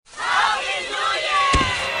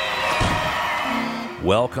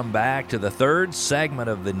Welcome back to the third segment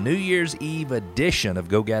of the New Year's Eve edition of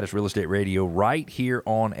Go Gaddis Real Estate Radio right here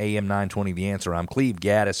on AM 920 The Answer. I'm Cleve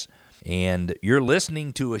Gaddis, and you're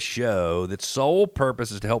listening to a show that's sole purpose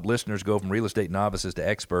is to help listeners go from real estate novices to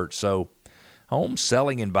experts. So home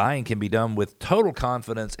selling and buying can be done with total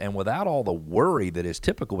confidence and without all the worry that is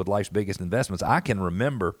typical with life's biggest investments. I can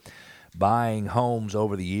remember buying homes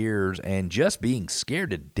over the years and just being scared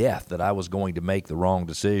to death that I was going to make the wrong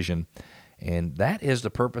decision. And that is the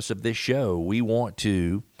purpose of this show. We want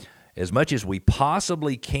to, as much as we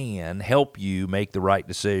possibly can, help you make the right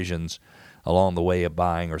decisions along the way of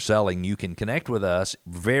buying or selling. You can connect with us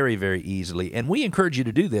very, very easily. And we encourage you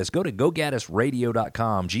to do this. Go to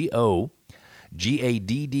GoGaddisRadio.com,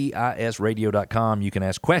 GoGaddis Radio.com. You can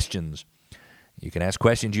ask questions. You can ask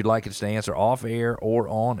questions you'd like us to answer off air or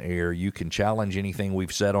on air. You can challenge anything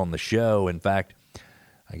we've said on the show. In fact,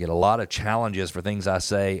 I get a lot of challenges for things I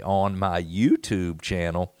say on my YouTube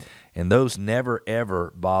channel, and those never,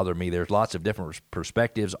 ever bother me. There's lots of different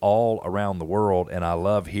perspectives all around the world, and I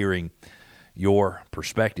love hearing your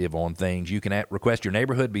perspective on things. You can request your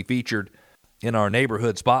neighborhood be featured in our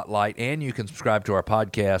Neighborhood Spotlight, and you can subscribe to our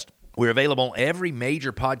podcast. We're available on every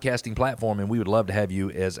major podcasting platform, and we would love to have you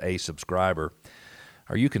as a subscriber.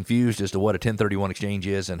 Are you confused as to what a 1031 exchange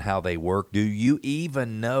is and how they work? Do you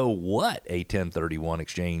even know what a 1031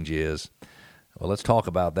 exchange is? Well, let's talk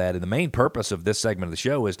about that. And the main purpose of this segment of the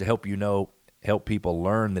show is to help people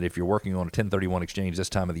learn that if you're working on a 1031 exchange this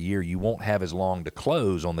time of the year, you won't have as long to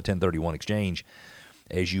close on the 1031 exchange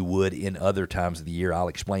as you would in other times of the year. I'll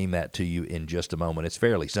explain that to you in just a moment. It's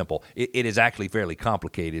fairly simple. It is actually fairly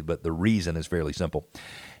complicated, but the reason is fairly simple.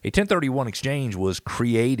 A 1031 exchange was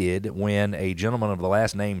created when a gentleman of the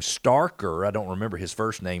last name Starker, I don't remember his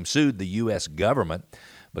first name, sued the U.S. government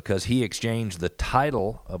because he exchanged the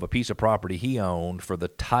title of a piece of property he owned for the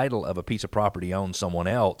title of a piece of property owned someone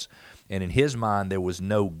else. And in his mind, there was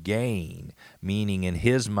no gain, meaning in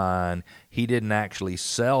his mind, he didn't actually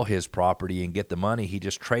sell his property and get the money. He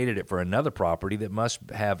just traded it for another property that must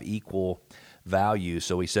have equal value.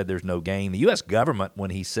 So he said there's no gain. The U.S. government, when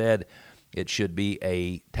he said it should be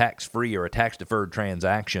a tax-free or a tax-deferred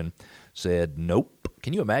transaction, said nope.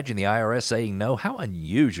 Can you imagine the IRS saying no? How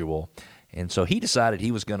unusual. And so he decided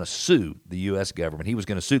he was going to sue the U.S. government. He was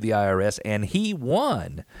going to sue the IRS, and he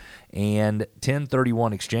won. And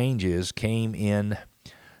 1031 exchanges came in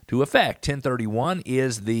to effect. 1031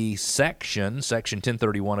 is the section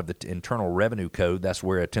 1031 of the Internal Revenue Code. That's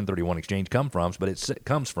where a 1031 exchange comes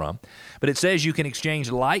from. But it says you can exchange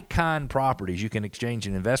like-kind properties. You can exchange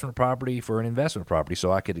an investment property for an investment property.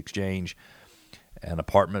 So I could exchange an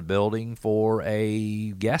apartment building for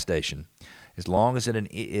a gas station. As long as it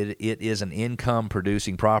is an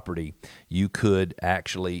income-producing property, you could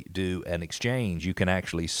actually do an exchange. You can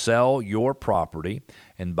actually sell your property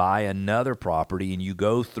and buy another property, and you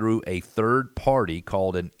go through a third party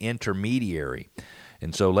called an intermediary.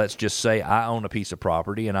 And so let's just say I own a piece of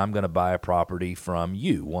property, and I'm going to buy a property from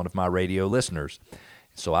you, one of my radio listeners.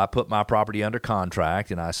 So I put my property under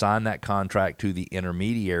contract, and I assign that contract to the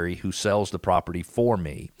intermediary who sells the property for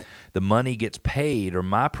me. The money gets paid, or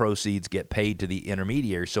my proceeds get paid to the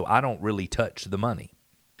intermediary, so I don't really touch the money.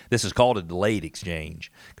 This is called a delayed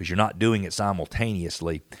exchange because you're not doing it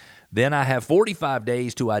simultaneously. Then I have 45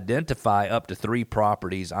 days to identify up to 3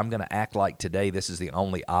 properties. I'm going to act like today this is the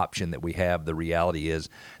only option that we have. The reality is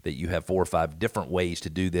that you have 4 or 5 different ways to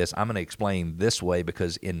do this. I'm going to explain this way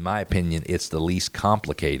because, in my opinion, it's the least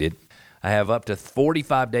complicated. I have up to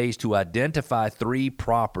 45 days to identify 3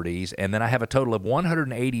 properties, and then I have a total of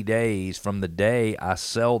 180 days from the day I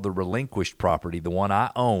sell the relinquished property, the one I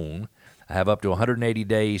own. I have up to 180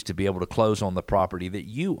 days to be able to close on the property that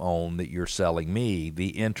you own that you're selling me.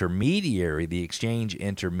 The intermediary, the exchange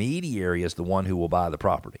intermediary, is the one who will buy the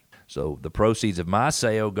property. So the proceeds of my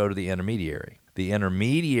sale go to the intermediary. The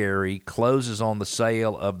intermediary closes on the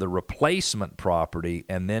sale of the replacement property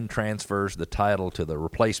and then transfers the title to the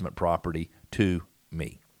replacement property to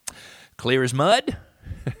me. Clear as mud?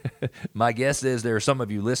 My guess is there are some of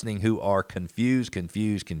you listening who are confused,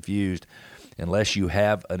 unless you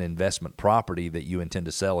have an investment property that you intend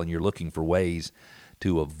to sell and you're looking for ways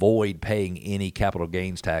to avoid paying any capital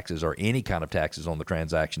gains taxes or any kind of taxes on the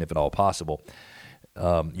transaction, if at all possible.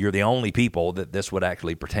 You're the only people that this would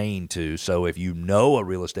actually pertain to. So if you know a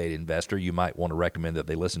real estate investor, you might want to recommend that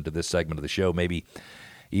they listen to this segment of the show, maybe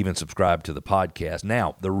even subscribe to the podcast.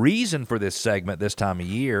 Now, the reason for this segment this time of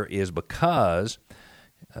year is because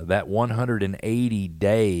that 180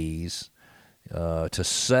 days to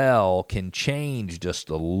sell can change just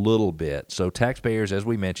a little bit. So taxpayers, as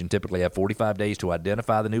we mentioned, typically have 45 days to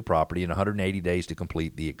identify the new property and 180 days to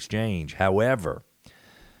complete the exchange. However,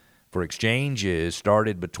 for exchanges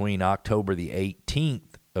started between October the 18th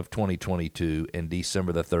of 2022 and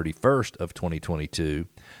December the 31st of 2022.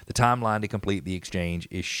 The timeline to complete the exchange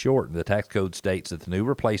is shortened. The tax code states that the new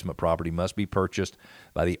replacement property must be purchased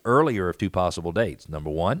by the earlier of two possible dates. Number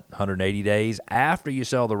one, 180 days after you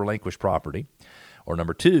sell the relinquished property. Or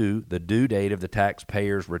number two, the due date of the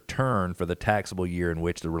taxpayer's return for the taxable year in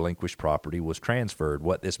which the relinquished property was transferred.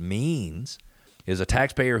 What this means is a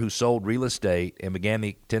taxpayer who sold real estate and began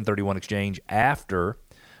the 1031 exchange after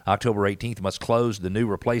October 18th must close the new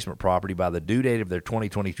replacement property by the due date of their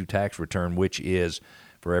 2022 tax return, which is,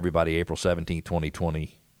 for everybody, April 17th,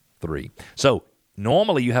 2023. So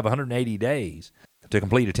normally you have 180 days to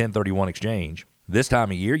complete a 1031 exchange. This time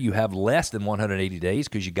of year you have less than 180 days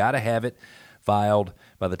because you got to have it filed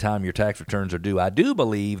by the time your tax returns are due. I do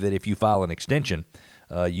believe that if you file an extension,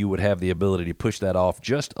 you would have the ability to push that off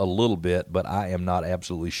just a little bit, but I am not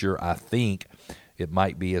absolutely sure. I think it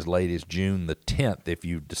might be as late as June the 10th if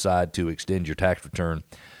you decide to extend your tax return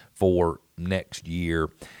for next year.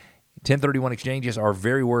 1031 exchanges are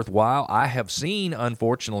very worthwhile. I have seen,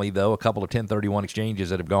 unfortunately, though, a couple of 1031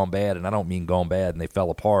 exchanges that have gone bad, and I don't mean gone bad and they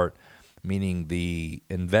fell apart, meaning the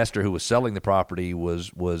investor who was selling the property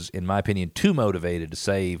was, in my opinion, too motivated to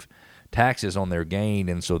save taxes on their gain,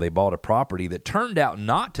 and so they bought a property that turned out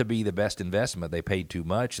not to be the best investment. They paid too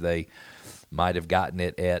much. They might have gotten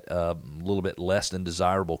it at a little bit less than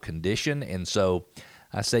desirable condition, and so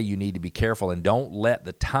I say you need to be careful and don't let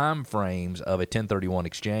the time frames of a 1031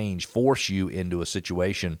 exchange force you into a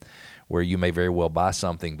situation where you may very well buy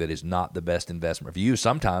something that is not the best investment for you.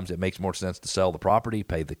 Sometimes it makes more sense to sell the property,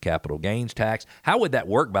 pay the capital gains tax. How would that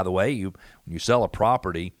work, by the way? When you sell a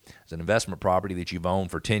property, as an investment property that you've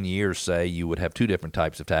owned for 10 years, say, you would have two different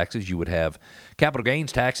types of taxes. You would have capital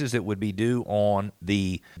gains taxes that would be due on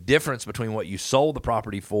the difference between what you sold the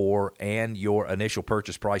property for and your initial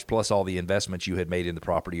purchase price, plus all the investments you had made in the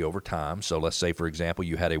property over time. So let's say, for example,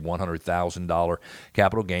 you had a $100,000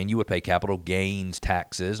 capital gain. You would pay capital gains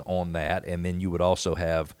taxes on that, and then you would also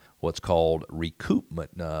have what's called recoupment.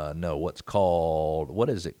 What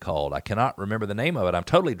is it called? I cannot remember the name of it. I'm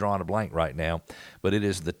totally drawing a blank right now, but it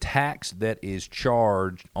is the tax that is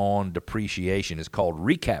charged on depreciation. It's called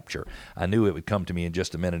recapture. I knew it would come to me in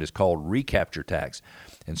just a minute. It's called recapture tax.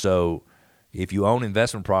 And so if you own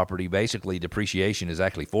investment property, basically depreciation is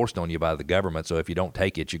actually forced on you by the government. So if you don't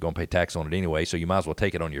take it, you're going to pay tax on it anyway. So you might as well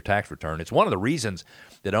take it on your tax return. It's one of the reasons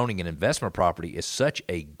that owning an investment property is such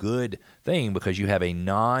a good thing, because you have a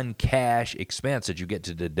non-cash expense that you get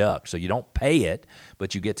to deduct. So you don't pay it,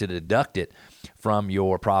 but you get to deduct it from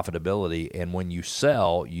your profitability. And when you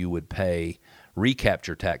sell, you would pay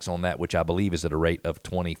recapture tax on that, which I believe is at a rate of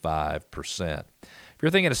 25%. If you're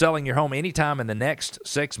thinking of selling your home anytime in the next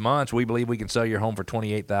 6 months, we believe we can sell your home for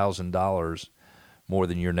 $28,000 more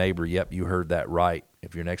than your neighbor. Yep, you heard that right.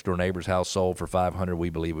 If your next door neighbor's house sold for $500, we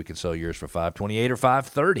believe we can sell yours for $528 or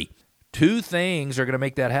 $530. Two things are going to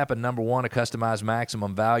make that happen. Number one, a customized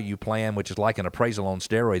maximum value plan, which is like an appraisal on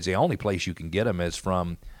steroids. The only place you can get them is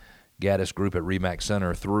from Gaddis Group at RE/MAX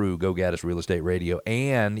Center through Go Gaddis Real Estate Radio,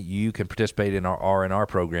 and you can participate in our R&R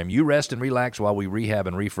program. You rest and relax while we rehab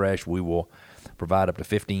and refresh. We will provide up to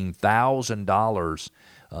 $15,000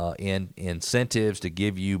 in incentives to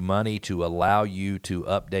give you money to allow you to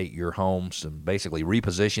update your home, so basically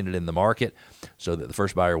reposition it in the market so that the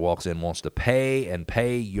first buyer walks in wants to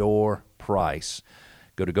pay your price.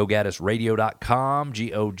 Go to GoGaddisRadio.com,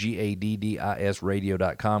 GoGaddis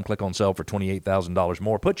Radio.com. Click on sell for $28,000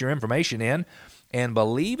 more. Put your information in, and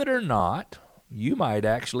believe it or not, you might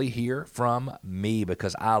actually hear from me,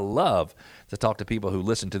 because I love to talk to people who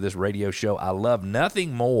listen to this radio show. I love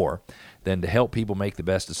nothing more than to help people make the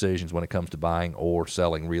best decisions when it comes to buying or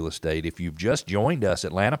selling real estate. If you've just joined us,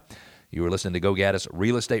 Atlanta, you are listening to Go Gaddis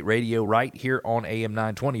Real Estate Radio right here on AM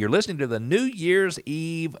 920. You're listening to the New Year's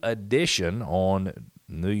Eve edition on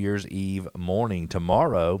New Year's Eve morning.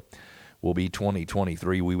 Tomorrow will be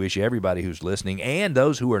 2023. We wish everybody who's listening and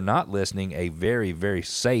those who are not listening a very, very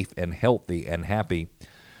safe and healthy and happy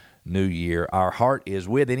New Year. Our heart is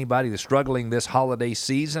with anybody that's struggling this holiday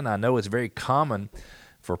season. I know it's very common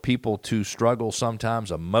for people to struggle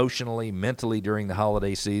sometimes emotionally, mentally during the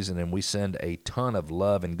holiday season, and we send a ton of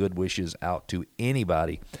love and good wishes out to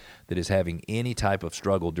anybody that is having any type of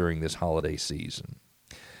struggle during this holiday season.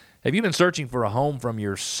 Have you been searching for a home from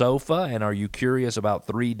your sofa, and are you curious about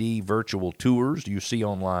 3D virtual tours you see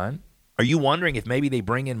online? Are you wondering if maybe they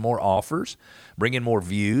bring in more offers, bring in more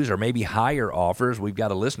views, or maybe higher offers? We've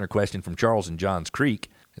got a listener question from Charles in Johns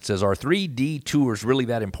Creek. It says, are 3D tours really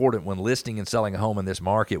that important when listing and selling a home in this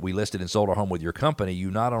market? We listed and sold our home with your company.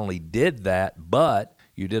 You not only did that, but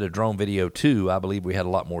you did a drone video too. I believe we had a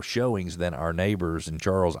lot more showings than our neighbors. And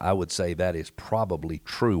Charles, I would say that is probably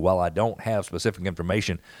true. While I don't have specific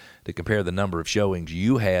information to compare the number of showings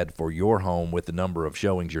you had for your home with the number of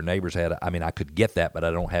showings your neighbors had, I mean, I could get that, but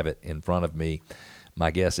I don't have it in front of me.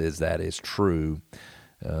 My guess is that is true.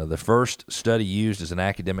 The first study used as an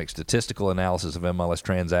academic statistical analysis of MLS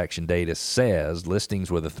transaction data says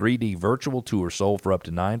listings with a 3D virtual tour sold for up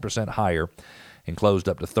to 9% higher and closed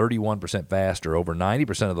up to 31% faster. Over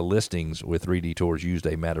 90% of the listings with 3D tours used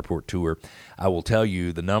a Matterport tour. I will tell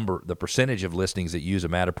you the percentage of listings that use a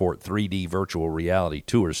Matterport 3D virtual reality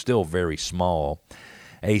tour is still very small.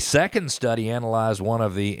 A second study analyzed one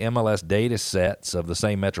of the MLS data sets of the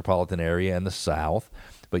same metropolitan area in the South,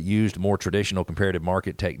 but used more traditional comparative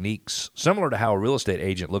market techniques, similar to how a real estate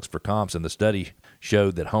agent looks for comps. And the study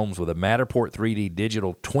showed that homes with a Matterport 3D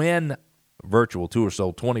digital twin virtual tour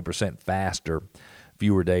sold 20% faster,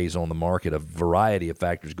 fewer days on the market. A variety of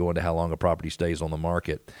factors go into how long a property stays on the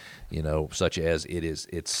market, such as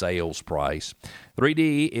its sales price.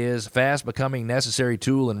 3D is fast becoming necessary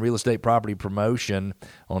tool in real estate property promotion.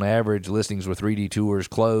 On average, listings with 3D tours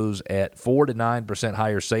close at 4 to 9%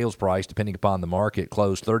 higher sales price, depending upon the market,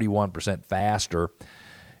 close 31% faster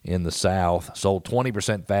in the South, sold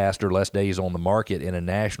 20% faster, less days on the market in a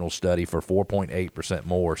national study for 4.8%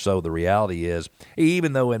 more. So the reality is,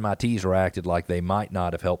 even though MITs are acted like they might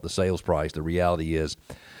not have helped the sales price, the reality is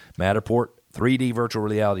Matterport 3D virtual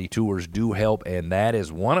reality tours do help, and that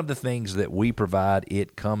is one of the things that we provide.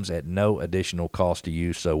 It comes at no additional cost to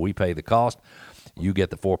you, so we pay the cost. You get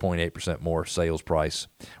the 4.8% more sales price.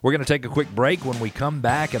 We're going to take a quick break. When we come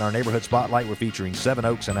back in our Neighborhood Spotlight, we're featuring Seven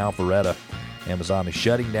Oaks and Alpharetta. Amazon is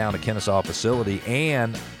shutting down a Kennesaw facility.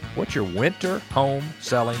 And what's your winter home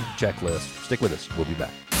selling checklist? Stick with us. We'll be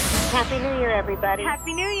back. Happy New Year, everybody.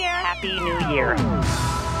 Happy New Year. Happy New Year.